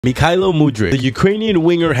Mykhailo Mudryk, the Ukrainian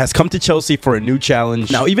winger, has come to Chelsea for a new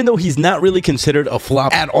challenge. Now, even though he's not really considered a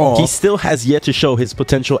flop at all, he still has yet to show his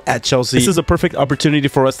potential at Chelsea. This is a perfect opportunity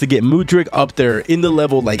for us to get Mudryk up there in the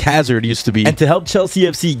level like Hazard used to be, and to help Chelsea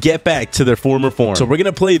FC get back to their former form. So we're going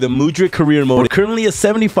to play the Mudryk career mode. We're currently a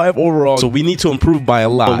 75 overall, so we need to improve by a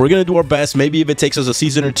lot. But we're going to do our best. Maybe if it takes us a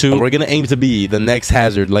season or two, we're going to aim to be the next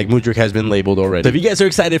Hazard, like Mudryk has been labeled already. So if you guys are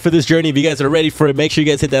excited for this journey, if you guys are ready for it, make sure you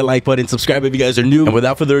guys hit that like button, subscribe if you guys are new, and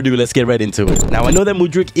without further ado, let's get right into it. Now, I know that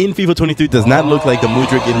Mudryk in FIFA 23 does not look like the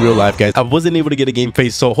Mudryk in real life, guys. I wasn't able to get a game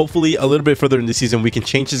face, so hopefully a little bit further in the season we can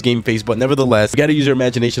change his game face, but nevertheless, we got to use our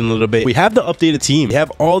imagination a little bit. We have the updated team. We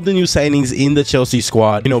have all the new signings in the Chelsea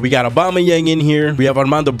squad. You know, we got Aubameyang in here. We have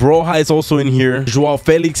Armando Broja is also in here. Joao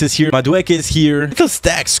Felix is here. MUDRYk is here. It's a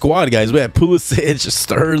stacked squad, guys. We have Pulisic,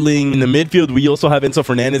 Sterling. In the midfield, we also have Enzo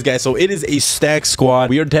Fernandez, guys. So it is a stacked squad.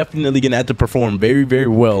 We are definitely going to have to perform very, very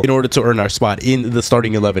well in order to earn our spot in the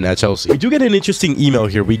starting 11 at Chelsea. We do get an interesting email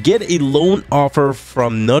here. We get a loan offer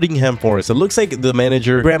from Nottingham Forest. It looks like the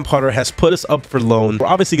manager, Graham Potter, has put us up for loan. We're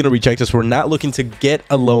obviously going to reject this. We're not looking to get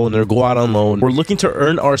a loan or go out on loan. We're looking to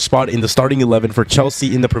earn our spot in the starting 11 for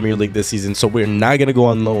Chelsea in the Premier League this season. So we're not going to go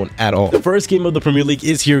on loan at all. The first game of the Premier League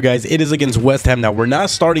is here, guys. It is against West Ham. Now, we're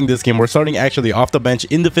not starting this game. We're starting actually off the bench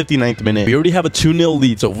in the 59th minute. We already have a 2-0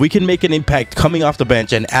 lead. So if we can make an impact coming off the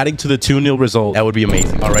bench and adding to the 2-0 result, that would be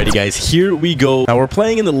amazing. Alrighty, guys, here we go. Now, we're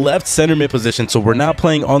playing in the left center mid position, so we're not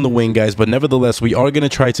playing on the wing, guys, but nevertheless, we are going to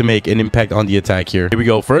try to make an impact on the attack here. Here we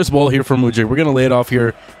go. First ball here for Mudryk. We're going to lay it off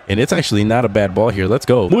here, and it's actually not a bad ball here. Let's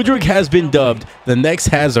go. Mudryk has been dubbed the next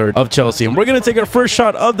Hazard of Chelsea, and we're going to take our first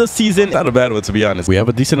shot of the season. Not a bad one, to be honest. We have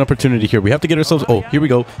a decent opportunity here. We have to get ourselves... Oh, here we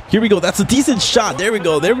go. Here we go. That's a decent shot. There we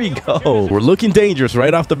go. There we go. We're looking dangerous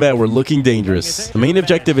right off the bat. We're looking dangerous. The main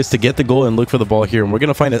objective is to get the goal and look for the ball here, and we're going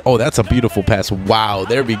to find it. Oh, that's a beautiful pass. Wow.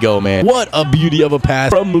 There we go, man. What a beauty of a pass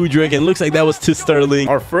from Mudryk, and looks like that was to Sterling.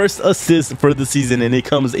 Our first assist for the season, and it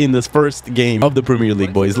comes in this first game of the Premier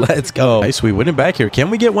League, boys. Let's go. Nice. We win it back here. Can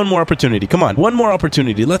we get one more opportunity? Come on. One more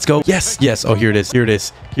opportunity. Let's go. Yes. Yes. Oh, here it is. Here it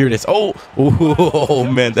is. Here it is. Oh,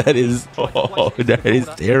 man. That is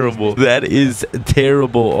terrible. That is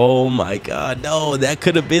terrible. Oh, my God. No, that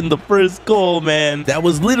could have been the first goal, man. That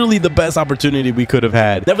was literally the best opportunity we could have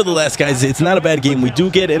had. Nevertheless, guys, it's not a bad game. We do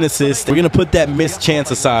get an assist. We're going to put that missed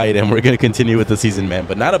chance aside, and we're going to continue with the season, man.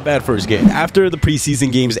 But not a bad first game. After the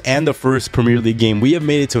preseason games and the first Premier League game, we have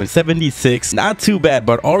made it to a 76. Not too bad,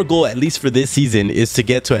 but our goal, at least for this season, is to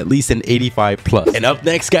get to at least an 85 plus. And up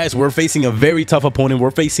next, guys, we're facing a very tough opponent.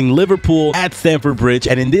 We're facing Liverpool at Stamford Bridge,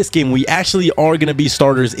 and in this game, we actually are going to be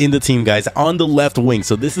starters in the team, guys, on the left wing.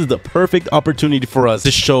 So this is the perfect opportunity for us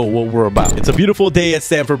to show what we're about. It's a beautiful day at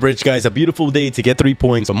Stamford Bridge, guys. A beautiful day to get 3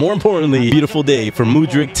 points. But more importantly, a beautiful day for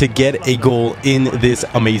Mudryk to get a goal in this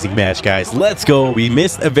amazing match, guys. Let's go. We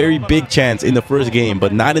missed a very big chance in the first game,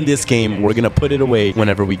 but not in this game. We're going to put it away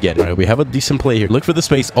whenever we get it. All right, we have a decent play here. Look for the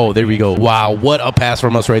space. Oh, there we go. Wow, what a pass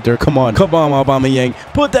from us right there. Come on. Come on, Aubameyang.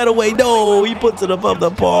 Put that away. No, he puts it above the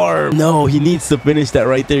bar. No, he needs to finish that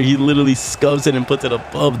right there. He literally scubs it and puts it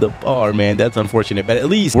above the bar, man. That's unfortunate, but at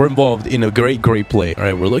least we're involved in a great play. All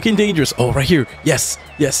right, we're looking dangerous. Oh, right here. Yes,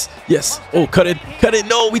 yes, yes. Oh, cut it. Cut it.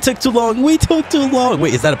 No, we took too long. We took too long.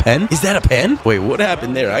 Wait, is that a pen? Is that a pen? Wait, what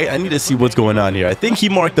happened there? I need to see what's going on here. I think he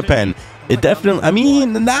marked the pen. It definitely, I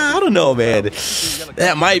mean, nah, I don't know, man.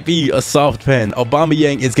 That might be a soft pen.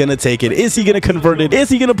 Aubameyang is going to take it. Is he going to convert it? Is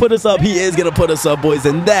he going to put us up? He is going to put us up, boys.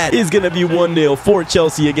 And that is going to be 1-0 for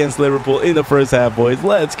Chelsea against Liverpool in the first half, boys.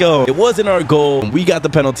 Let's go. It wasn't our goal. We got the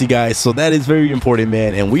penalty, guys. So that is very important,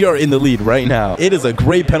 man. And we are in the lead right now. It is a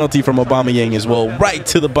great penalty from Aubameyang as well, right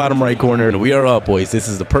to the bottom right corner. And we are up, boys. This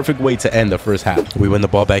is the perfect way to end the first half. We win the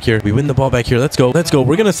ball back here. We win the ball back here. Let's go. Let's go.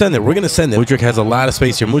 We're going to send it. We're going to send it. Mudryk has a lot of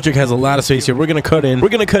space here. Mudryk has a lot of space here. We're going to cut in. We're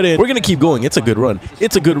going to cut in. We're going to keep going. It's a good run.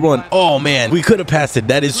 It's a good run. Oh, man. We could have passed it.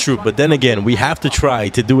 That is true. But then again, we have to try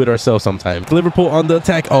to do it ourselves sometimes. Liverpool on the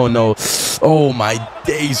attack. Oh, no. Oh, my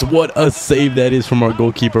days. What a save that is from our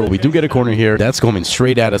goalkeeper. We do get a corner here. That's coming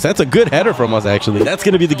straight at us. That's a good header from us, actually. That's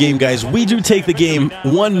going to be the game, guys. We do take the game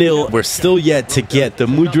 1-0. We're still yet to get the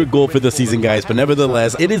Mudryk goal for the season, guys. But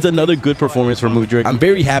nevertheless, it is another good performance from Mudryk. I'm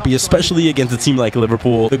very happy, especially against a team like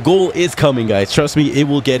Liverpool. The goal is coming, guys. Trust me, it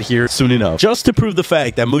will get here soon. soon enough. Just to prove the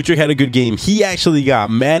fact that Mudryk had a good game, he actually got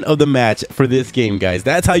man of the match for this game, guys.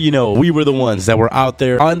 That's how you know we were the ones that were out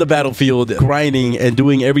there on the battlefield grinding and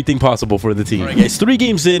doing everything possible for the team. All right, guys, 3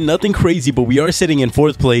 games in, nothing crazy, but we are sitting in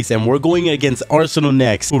 4th place, and we're going against Arsenal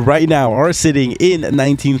next, who right now are sitting in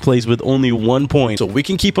 19th place with only 1 point. So we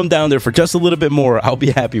can keep them down there for just a little bit more. I'll be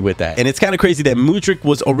happy with that. And it's kind of crazy that Mudryk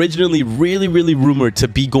was originally really rumored to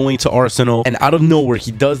be going to Arsenal, and out of nowhere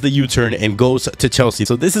he does the U-turn and goes to Chelsea.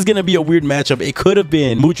 So this is going to be a weird matchup. It could have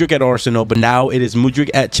been Mudryk at Arsenal, but now it is Mudryk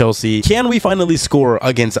at Chelsea. Can we finally score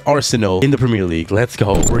against Arsenal in the Premier League? Let's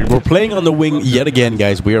go. We're playing on the wing yet again,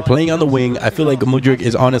 guys. We are playing on the wing. I feel like Mudryk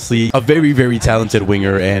is honestly a very talented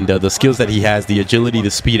winger, and the skills that he has, the agility, the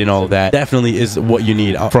speed, and all of that definitely is what you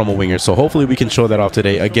need from a winger. So hopefully we can show that off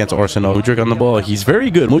today against Arsenal. Mudryk on the ball. He's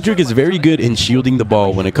very good. Mudryk is very good in shielding the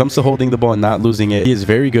ball. When it comes to holding the ball and not losing it, he is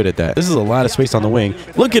very good at that. This is a lot of space on the wing.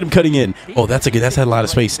 Look at him cutting in. Oh, that's a lot of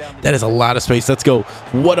space. That is a lot of space. Let's go.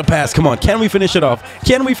 What a pass. Come on. Can we finish it off?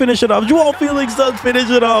 Can we finish it off? Joao Felix does finish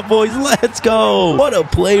it off, boys. Let's go. What a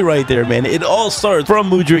play right there, man. It all starts from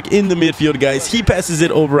Mudryk in the midfield, guys. He passes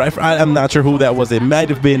it over. I'm not sure who that was. It might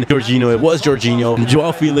have been Jorginho. It was Jorginho. And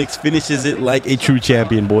Joao Felix finishes it like a true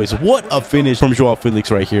champion, boys. What a finish from Joao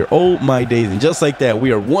Felix right here. Oh my days. And just like that,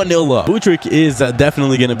 we are 1-0 up. Mudryk is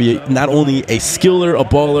definitely going to be not only a skiller, a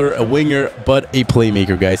baller, a winger, but a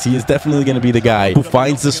playmaker, guys. He is definitely going to be the guy who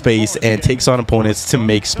finds the space and takes on opponents to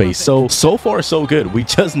make space. So far, so good. We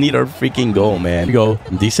just need our freaking goal, man. Here we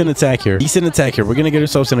go. Decent attack here. Decent attack here. We're going to get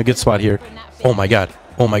ourselves in a good spot here. Oh my God.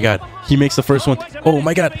 Oh my God. He makes the first one. Oh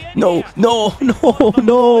my God. No,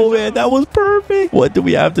 man. That was perfect. What do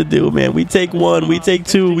we have to do, man? We take 1, we take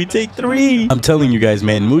 2, we take 3. I'm telling you guys,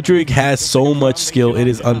 man, Mudryk has so much skill. It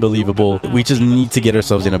is unbelievable. We just need to get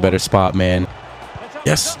ourselves in a better spot, man.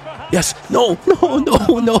 Yes. Yes. No.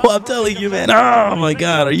 I'm telling you, man. Oh, my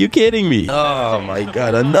God. Are you kidding me? Oh, my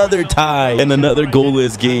God. Another tie and another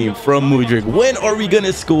goalless game from Mudryk. When are we going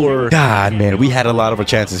to score? God, man. We had a lot of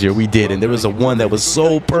chances here. We did. And there was one that was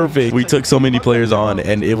so perfect. We took so many players on,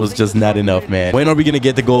 and it was just not enough, man. When are we going to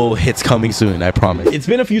get the goal? It's coming soon. I promise. It's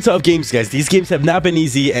been a few tough games, guys. These games have not been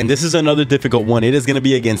easy, and this is another difficult one. It is going to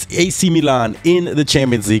be against AC Milan in the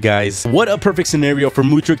Champions League, guys. What a perfect scenario for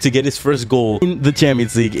Mudryk to get his first goal in the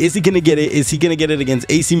Champions League. Is he gonna get it? Is he gonna get it against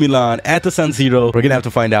AC Milan at the San Siro? We're gonna have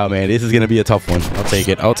to find out, man. This is gonna be a tough one.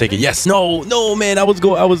 I'll take it. Yes. No, man.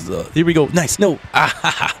 Here we go. Nice. No.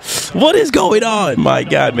 What is going on? My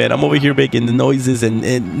God, man. I'm over here making the noises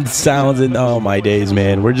and sounds, and oh my days,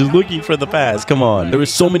 man. We're just looking for the pass. Come on. There were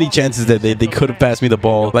so many chances that they could have passed me the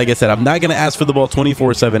ball. Like I said, I'm not gonna ask for the ball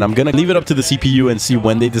 24/7. I'm gonna leave it up to the CPU and see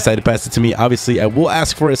when they decide to pass it to me. Obviously, I will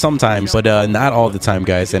ask for it sometimes, but not all the time,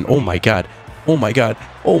 guys. And oh my God.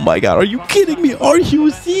 Are you kidding me? Are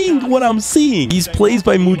you seeing what I'm seeing? These plays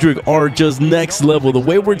by Mudryk are just next level. The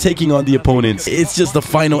way we're taking on the opponents, it's just the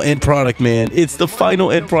final end product, man. It's the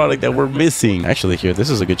final end product that we're missing. Actually, here,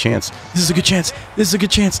 this is a good chance. This is a good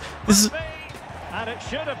chance. And it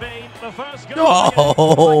should have been the first goal.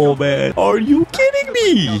 Oh, man. Are you kidding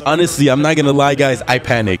me? Honestly, I'm not going to lie, guys. I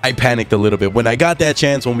panicked. I panicked a little bit. When I got that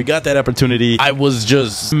chance, when we got that opportunity, I was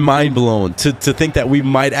just mind blown to think that we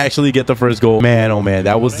might actually get the first goal. Man, oh, man.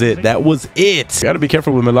 That was it. That was it. We got to be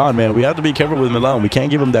careful with Milan, man. We have to be careful with Milan. We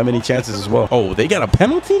can't give them that many chances as well. Oh, they got a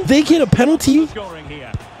penalty? They get a penalty?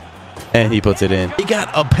 And he puts it in. He got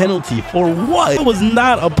a penalty for what? It was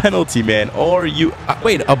not a penalty, man. Or you...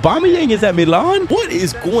 wait, Aubameyang is at Milan? What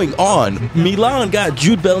is going on? Milan got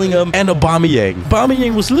Jude Bellingham and Aubameyang.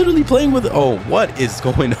 Aubameyang was literally playing with... oh, what is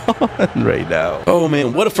going on right now? Oh,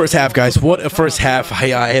 man. What a first half, guys. What a first half.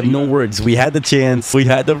 I have no words. We had the chance. We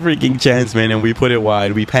had the freaking chance, man, and we put it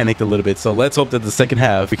wide. We panicked a little bit. So let's hope that the second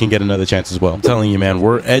half, we can get another chance as well. I'm telling you, man,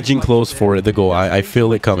 we're edging close for the goal. I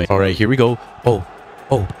feel it coming. All right, here we go.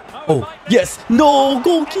 Oh, yes. No,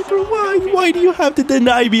 goalkeeper, why do you have to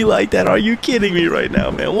deny me like that? Are you kidding me right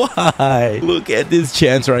now, man? Why? Look at this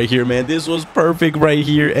chance right here, man. This was perfect right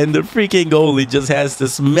here, and the freaking goalie just has to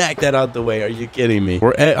smack that out the way. Are you kidding me?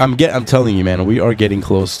 I'm telling you, man, we are getting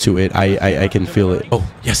close to it. I can feel it. Oh,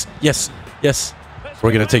 yes.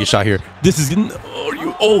 We're gonna take a shot here. This is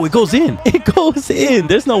oh, it goes in. It goes in.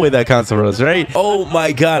 There's no way that counts for us, right? Oh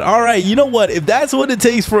my God. All right, you know what? If that's what it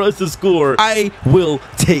takes for us to score, I will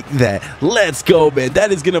take that. Let's go, man.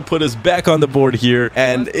 That is gonna put us back on the board here,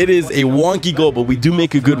 and it is a wonky goal, but we do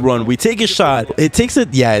make a good run. We take a shot. It takes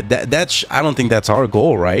it. Yeah, that's. I don't think that's our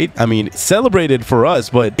goal, right? I mean, celebrated for us,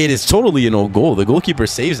 but it is totally an old goal. The goalkeeper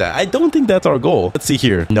saves that. I don't think that's our goal. Let's see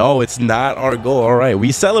here. No, it's not our goal. All right,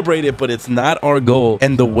 we celebrated, but it's not our goal.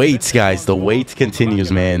 And the wait, guys, the wait continues.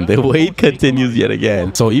 continues, man. The wait continues yet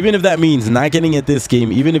again. So even if that means not getting it this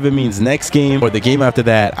game, even if it means next game or the game after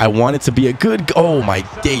that, I want it to be a good... Oh my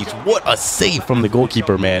days, what a save from the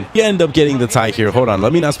goalkeeper, man. We end up getting the tie here. Hold on,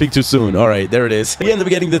 let me not speak too soon. All right, there it is. We end up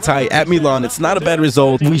getting the tie at Milan. It's not a bad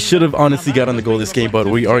result. We should have honestly got on the goal this game, but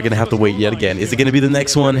we are gonna have to wait yet again. Is it gonna be the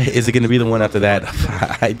next one? Is it gonna be the one after that?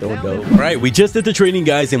 I don't know. All right, we just did the training,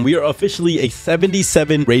 guys, and we are officially a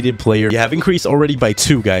 77 rated player. We have increased already by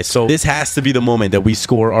 2, guys, so this has to be the moment that we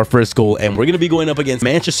score our first goal, and we're gonna be going up against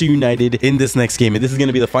Manchester United in this next game, and this is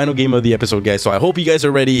gonna be the final game of the episode, guys, so I hope you guys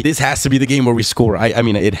are ready. This has to be the game where we score. I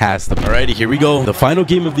mean, it has to. Alrighty, here we go. The final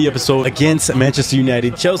game of the episode against Manchester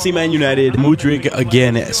United. Chelsea, Man United. Mudryk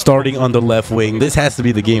again starting on the left wing. This has to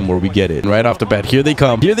be the game where we get it. Right off the bat, here they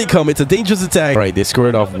come. Here they come. It's a dangerous attack. All right, they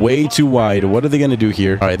scored off way too wide. What are they gonna do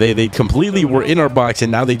here? All right, they completely were in our box,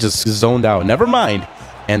 and now they just zoned out. Never mind.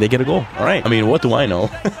 And they get a goal. All right. I mean, what do I know?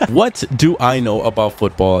 What do I know about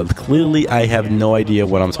football? Clearly, I have no idea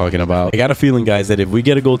what I'm talking about. I got a feeling, guys, that if we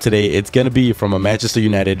get a goal today, it's going to be from a Manchester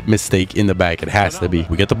United mistake in the back. It has to be.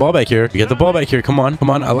 We get the ball back here. We get the ball back here. Come on. Come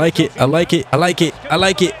on. I like it. I like it. I like it. I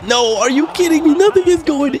like it. No, are you kidding me? Nothing is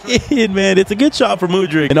going in, man. It's a good shot for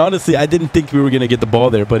Mudryk. And honestly, I didn't think we were going to get the ball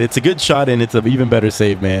there, but it's a good shot, and it's an even better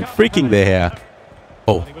save, man. Freaking the hair.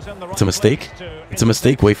 Oh, it's a mistake. It's a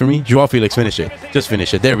mistake. Wait for me. Joao Felix, finish it. Just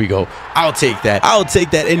finish it. There we go. I'll take that. I'll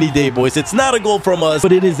take that any day, boys. It's not a goal from us,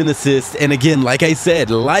 but it is an assist. And again, like I said,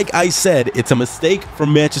 it's a mistake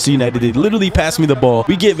from Manchester United. They literally passed me the ball.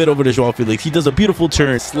 We give it over to Joao Felix. He does a beautiful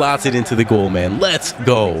turn, slots it into the goal, man. Let's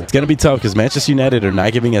go. It's going to be tough because Manchester United are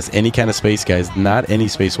not giving us any kind of space, guys. Not any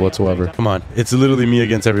space whatsoever. Come on. It's literally me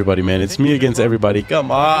against everybody, man. It's me against everybody.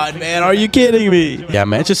 Come on, man. Are you kidding me? Yeah,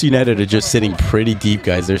 Manchester United are just sitting pretty deep,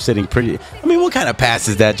 guys. They're sitting pretty... I mean, what kind of pass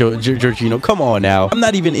is that, Jorginho? Come on now. I'm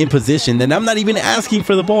not even in position, and I'm not even asking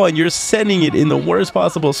for the ball, and you're sending it in the worst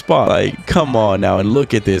possible spot. Like, come on now, and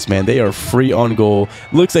look at this, man. They are free on goal.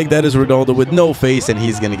 Looks like that is Ronaldo with no face, and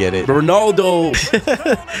he's gonna get it. Ronaldo.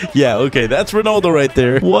 Yeah, okay, that's Ronaldo right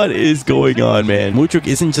there. What is going on, man? Mudryk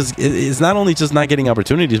is not only just not getting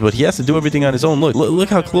opportunities, but he has to do everything on his own. Look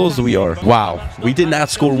how close we are. Wow, we did not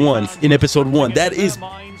score once in episode 1. That is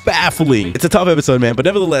baffling. It's a tough episode, man, but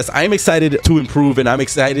nevertheless, I'm excited to improve, and I'm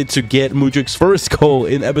excited to get Mudryk's first goal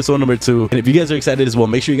in episode number 2. And if you guys are excited as well,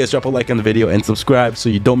 make sure you guys drop a like on the video and subscribe so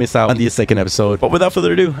you don't miss out on the second episode. But without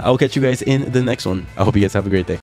further ado, I'll catch you guys in the next one. I hope you guys have a great day.